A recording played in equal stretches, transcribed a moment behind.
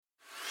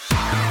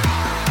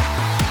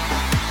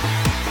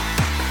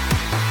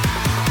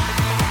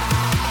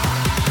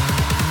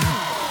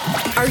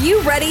you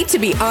ready to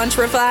be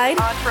entrefied?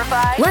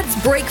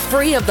 Let's break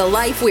free of the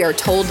life we are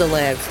told to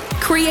live.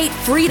 Create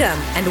freedom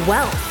and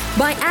wealth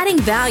by adding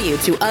value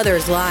to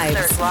others'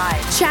 lives.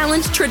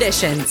 Challenge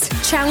traditions,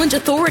 challenge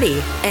authority,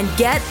 and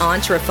get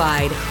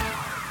entrefied.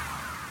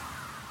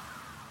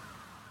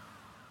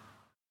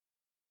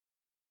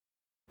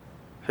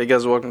 Hey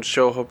guys, welcome to the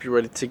show. Hope you're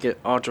ready to get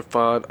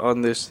entrefied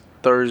on this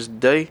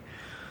Thursday.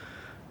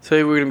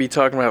 Today we're going to be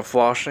talking about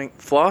flossing.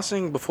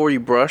 Flossing before you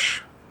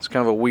brush. It's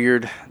kind of a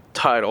weird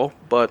title,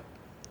 but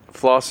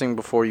flossing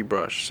before you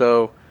brush.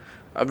 So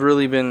I've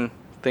really been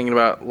thinking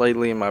about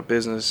lately in my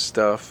business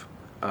stuff.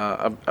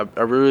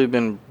 I've really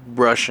been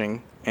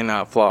brushing and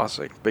not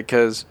flossing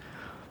because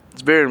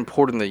it's very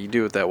important that you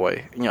do it that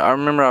way. You know, I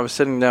remember I was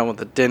sitting down with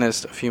a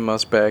dentist a few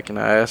months back and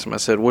I asked him, I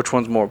said, which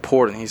one's more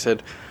important? He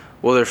said,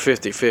 well, they're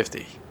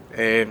 50-50.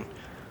 And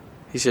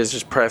he says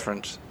just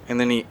preference. And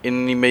then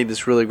he made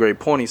this really great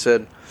point. He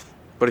said,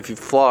 but if you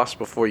floss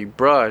before you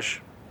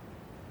brush,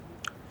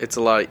 it's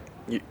a lot,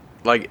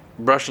 like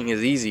brushing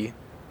is easy,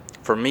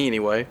 for me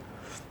anyway.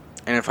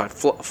 And if I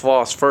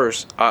floss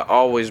first, I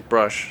always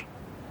brush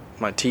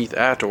my teeth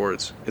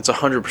afterwards. It's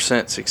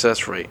 100%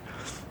 success rate.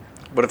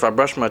 But if I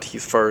brush my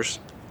teeth first,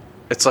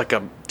 it's like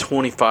a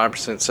 25%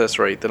 success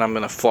rate that I'm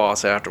going to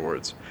floss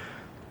afterwards.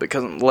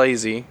 Because I'm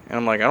lazy, and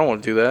I'm like, I don't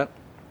want to do that.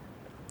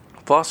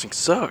 Flossing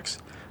sucks.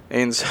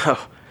 And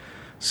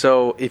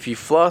so if you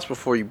floss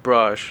before you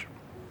brush,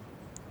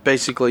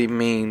 basically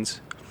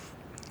means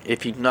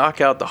if you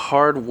knock out the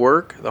hard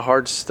work, the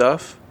hard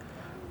stuff,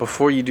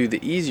 before you do the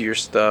easier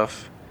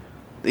stuff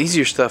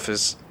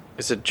is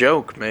a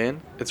joke,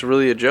 man. It's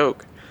really a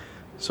joke.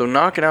 So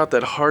knocking out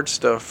that hard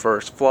stuff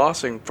first,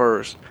 flossing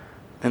first,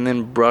 and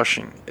then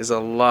brushing is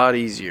a lot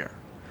easier.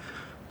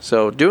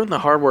 So doing the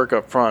hard work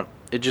up front,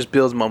 it just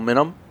builds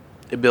momentum.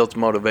 It builds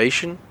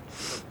motivation.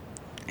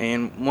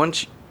 And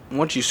once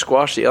you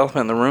squash the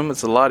elephant in the room,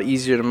 it's a lot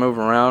easier to move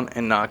around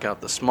and knock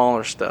out the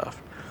smaller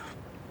stuff.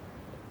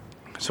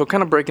 So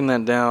kind of breaking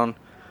that down,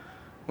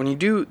 when you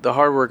do the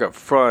hard work up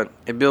front,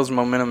 it builds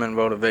momentum and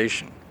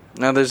motivation.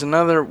 Now there's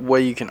another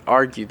way you can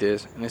argue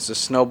this, and it's a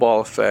snowball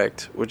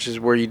effect, which is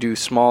where you do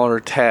smaller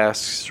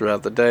tasks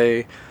throughout the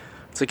day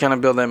to kind of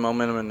build that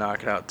momentum and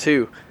knock it out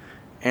too.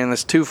 And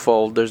it's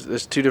twofold.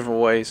 There's two different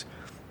ways.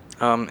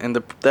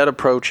 That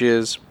approach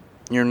is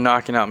you're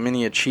knocking out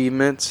many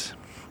achievements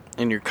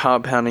and you're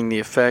compounding the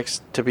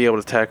effects to be able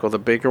to tackle the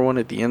bigger one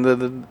at the end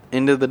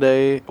of the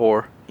day,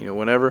 or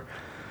whenever.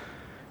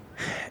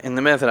 And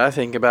the method I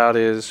think about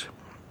is,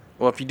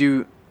 well, if you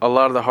do a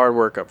lot of the hard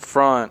work up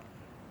front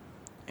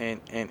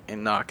and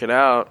knock it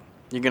out,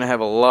 you're going to have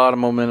a lot of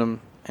momentum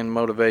and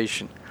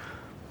motivation.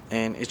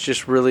 And it's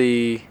just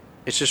really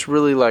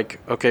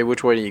like, okay,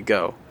 which way do you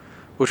go?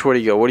 Which way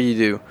do you go? What do you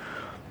do?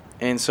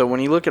 And so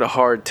when you look at a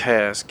hard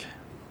task,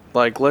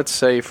 like let's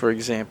say, for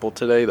example,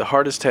 today the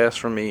hardest task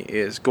for me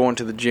is going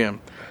to the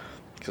gym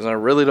because I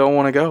really don't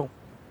want to go.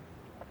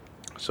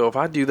 So if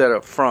I do that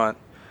up front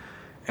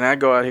and I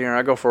go out here and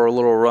I go for a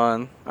little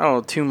run, I don't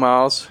know, 2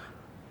 miles,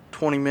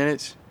 20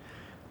 minutes,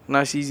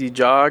 nice easy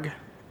jog,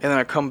 and then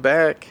I come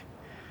back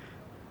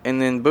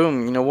and then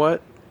boom, you know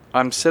what?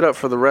 I'm set up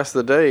for the rest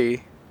of the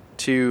day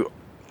to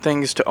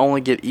things to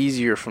only get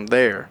easier from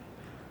there.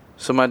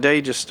 So my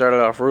day just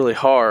started off really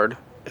hard,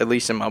 at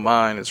least in my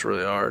mind it's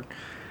really hard.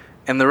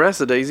 And the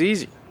rest of the day is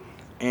easy.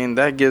 And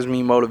that gives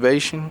me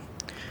motivation,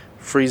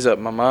 frees up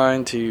my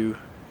mind to,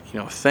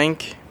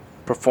 think,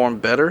 perform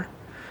better.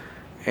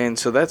 And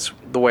so that's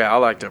the way I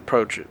like to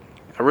approach it.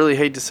 I really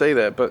hate to say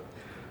that, but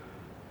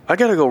I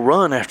got to go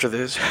run after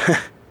this.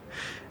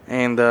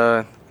 And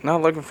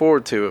not looking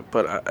forward to it,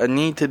 but I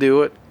need to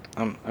do it.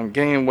 I'm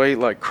gaining weight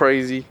like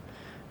crazy.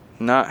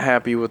 Not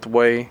happy with the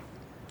way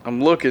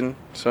I'm looking,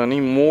 so I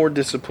need more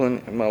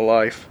discipline in my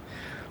life.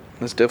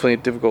 That's definitely a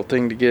difficult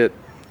thing to get.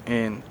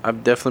 And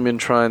I've definitely been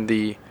trying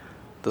the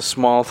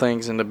small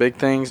things and the big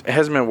things. It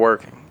hasn't been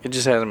working. It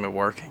just hasn't been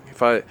working.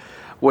 If I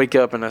wake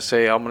up and I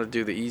say I'm going to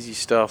do the easy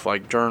stuff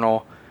like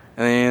journal,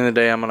 and at the end of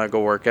the day I'm going to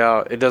go work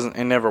out, it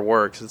never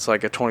works. It's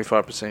like a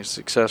 25%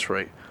 success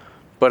rate.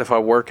 But if I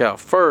work out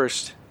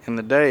first in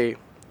the day,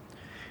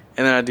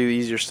 and then I do the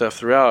easier stuff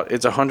throughout,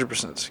 it's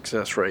 100%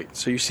 success rate.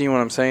 So you see what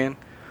I'm saying?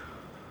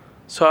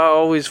 So I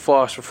always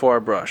floss before I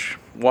brush.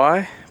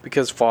 Why?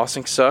 Because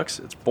flossing sucks.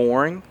 It's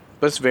boring,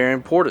 but it's very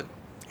important.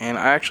 And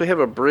I actually have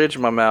a bridge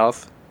in my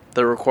mouth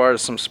that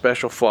requires some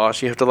special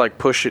floss. You have to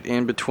push it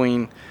in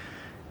between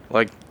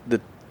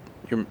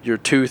your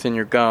tooth and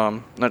your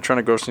gum. I'm not trying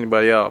to gross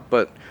anybody out,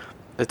 but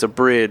it's a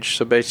bridge.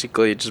 So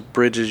basically it just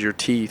bridges your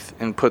teeth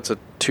and puts a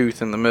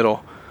tooth in the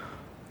middle.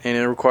 And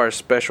it requires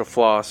special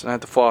floss. And I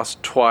have to floss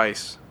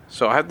twice.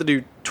 So I have to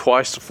do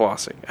twice the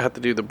flossing. I have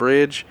to do the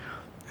bridge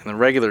and the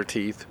regular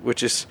teeth,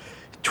 which is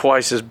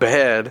twice as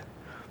bad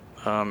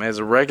as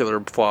a regular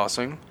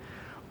flossing.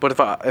 But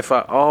if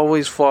I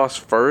always floss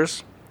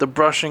first, the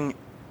brushing,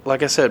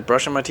 like I said,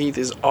 brushing my teeth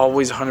is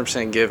always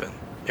 100% given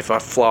if I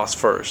floss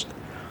first.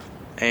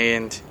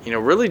 And,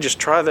 really just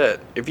try that.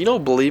 If you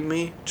don't believe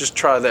me, just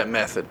try that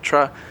method.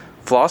 Try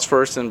floss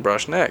first and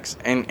brush next.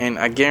 And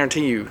I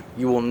guarantee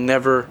you'll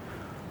never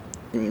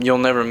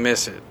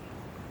miss it.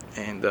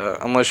 And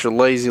unless you're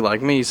lazy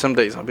like me, some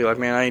days I'll be like,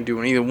 man, I ain't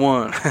doing either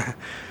one.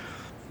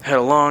 Had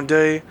a long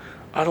day.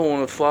 I don't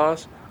want to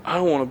floss. I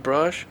don't want to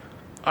brush.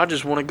 I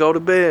just want to go to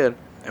bed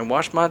and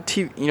watch my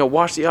TV,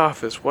 watch The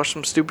Office, watch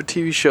some stupid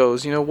TV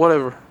shows,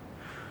 whatever.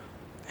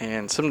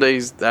 And some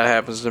days that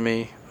happens to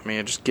me. I mean,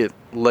 I just get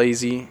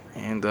lazy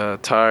and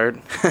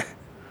tired.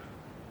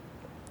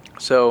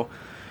 So,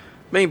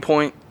 main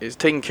point is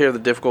taking care of the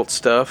difficult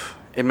stuff.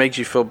 It makes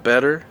you feel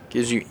better,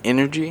 gives you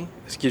energy,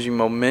 it gives you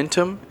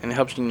momentum, and it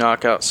helps you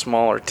knock out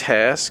smaller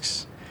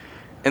tasks.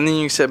 And then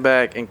you sit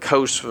back and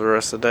coast for the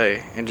rest of the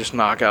day and just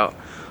knock out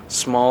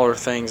smaller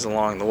things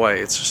along the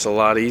way. It's just a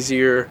lot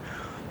easier,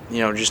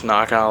 just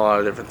knock out a lot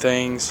of different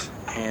things.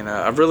 And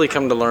I've really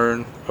come to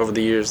learn over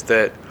the years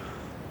that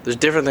there's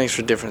different things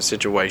for different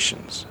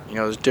situations.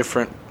 There's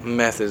different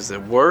methods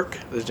that work,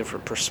 there's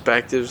different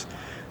perspectives,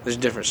 there's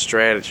different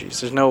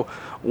strategies. There's no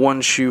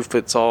one shoe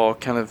fits all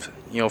kind of,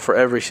 for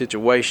every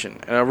situation.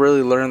 And I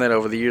really learned that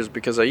over the years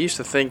because I used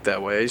to think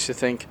that way. I used to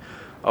think,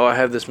 I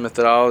have this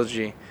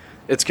methodology.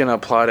 It's going to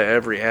apply to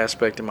every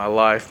aspect of my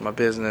life, my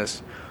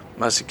business,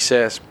 my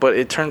success. But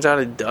it turns out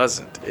it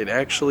doesn't. It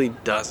actually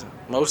doesn't.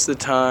 Most of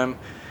the time,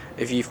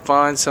 if you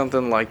find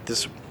something like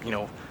this,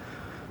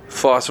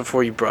 floss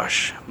before you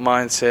brush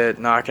mindset,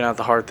 knocking out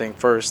the hard thing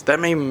first, that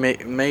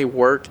may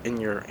work in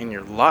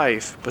your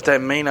life, but that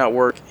may not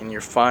work in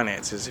your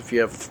finances. If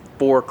you have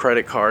 4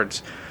 credit cards,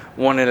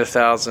 one at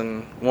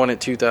 $1,000, one at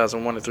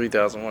 $2,000, one at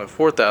 $3,000, one at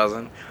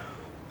 $4,000,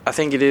 I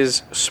think it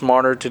is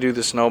smarter to do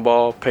the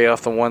snowball, pay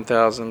off the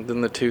 $1,000,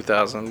 then the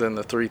 $2,000, then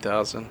the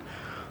 $3,000,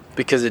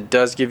 because it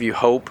does give you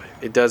hope.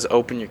 It does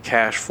open your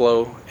cash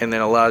flow, and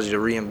then allows you to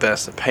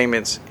reinvest the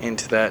payments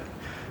into that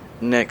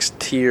next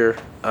tier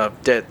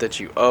of debt that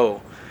you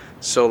owe.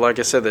 So like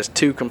I said, there's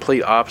 2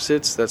 complete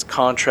opposites that's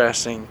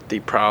contrasting the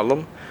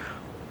problem,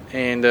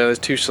 and there's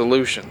 2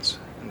 solutions.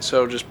 And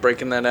so just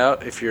breaking that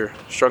out, if you're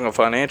struggling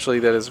financially,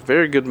 that is a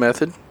very good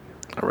method.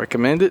 I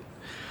recommend it.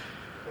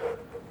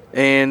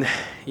 And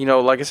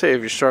like I say, if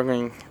you're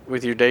struggling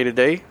with your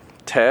day-to-day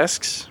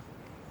tasks,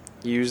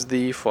 use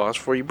the floss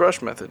before you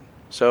brush method.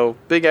 So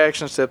big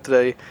action step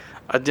today: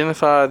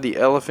 identify the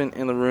elephant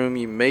in the room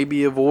you may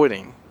be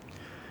avoiding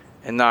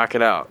and knock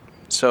it out.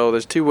 So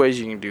there's 2 ways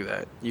you can do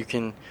that. You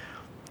can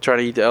try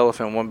to eat the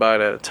elephant one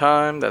bite at a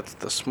time. That's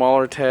the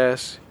smaller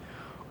task.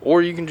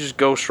 Or you can just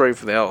go straight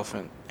for the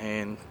elephant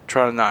and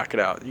try to knock it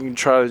out. You can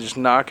try to just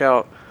knock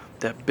out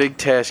that big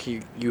task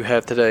you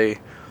have today.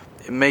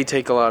 It may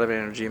take a lot of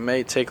energy. It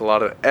may take a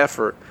lot of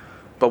effort.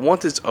 But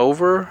once it's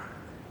over,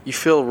 you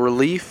feel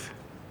relief.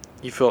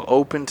 You feel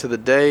open to the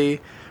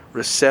day,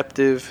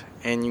 receptive,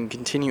 and you can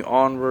continue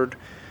onward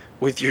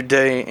with your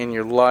day and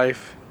your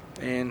life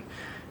and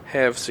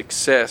have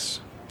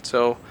success.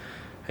 So,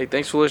 hey,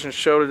 thanks for listening to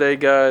the show today,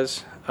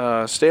 guys.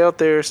 Stay out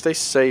there, stay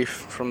safe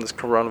from this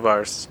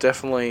coronavirus. It's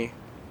definitely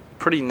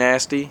pretty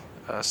nasty.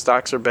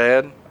 Stocks are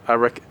bad.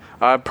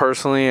 I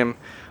personally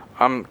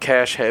I'm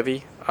cash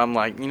heavy. I'm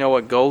like,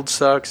 what, gold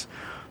sucks,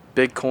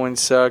 Bitcoin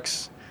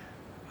sucks,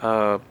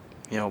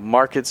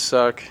 markets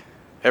suck,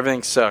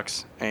 everything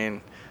sucks.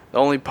 And the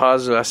only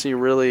positive I see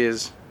really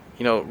is,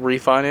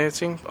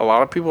 refinancing. A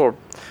lot of people are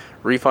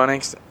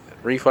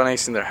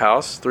refinancing their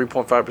house,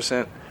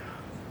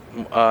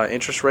 3.5%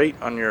 interest rate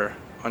on your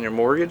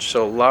mortgage.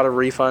 So a lot of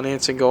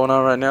refinancing going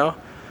on right now.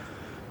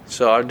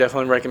 So I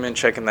definitely recommend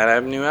checking that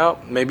avenue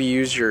out. Maybe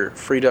use your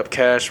freed up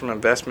cash from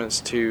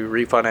investments to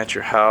refinance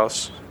your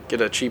house,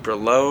 get a cheaper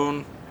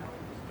loan,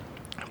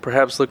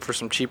 perhaps look for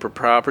some cheaper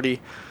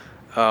property.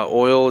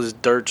 Oil is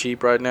dirt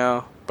cheap right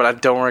now, but I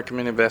don't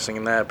recommend investing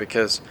in that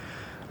because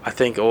I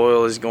think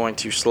oil is going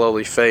to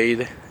slowly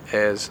fade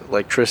as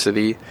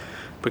electricity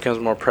becomes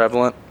more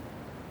prevalent.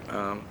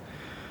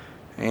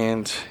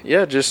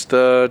 Just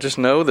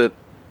know that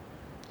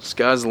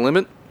sky's the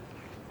limit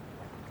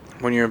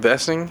when you're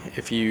investing.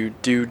 If you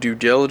do due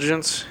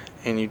diligence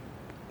and you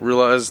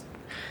realize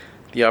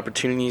the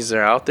opportunities that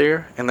are out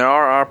there, and there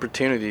are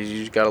opportunities, you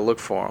just got to look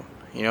for them.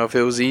 If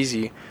it was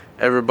easy,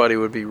 everybody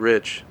would be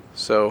rich.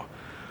 So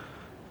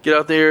get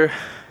out there,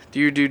 do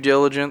your due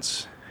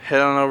diligence, head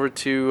on over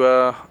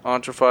to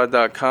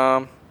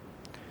Entrefied.com,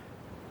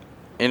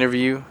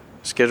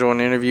 schedule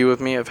an interview with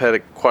me. I've had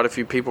quite a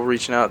few people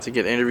reaching out to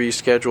get interviews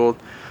scheduled,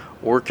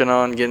 working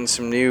on getting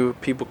some new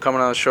people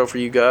coming on the show for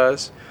you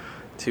guys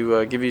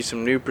to give you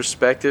some new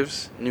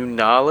perspectives, new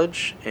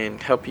knowledge,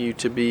 and help you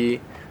to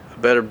be a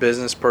better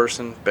business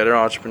person, better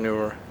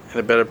entrepreneur, and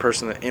a better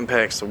person that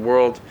impacts the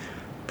world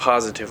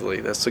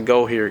positively. That's the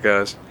goal here,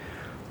 guys.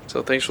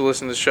 So thanks for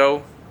listening to the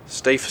show.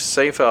 Stay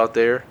safe out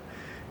there,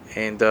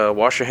 and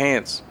wash your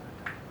hands.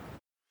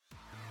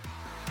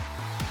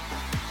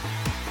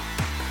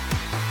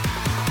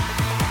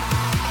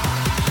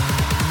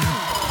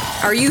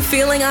 Are you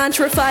feeling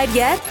entrefied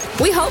yet?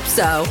 We hope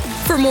so.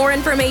 For more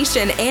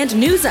information and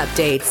news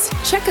updates,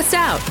 check us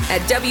out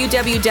at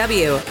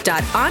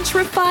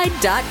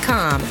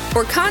www.entrefied.com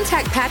or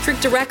contact Patrick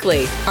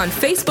directly on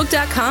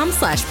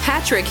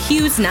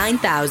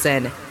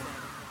facebook.com/PatrickHughes9000.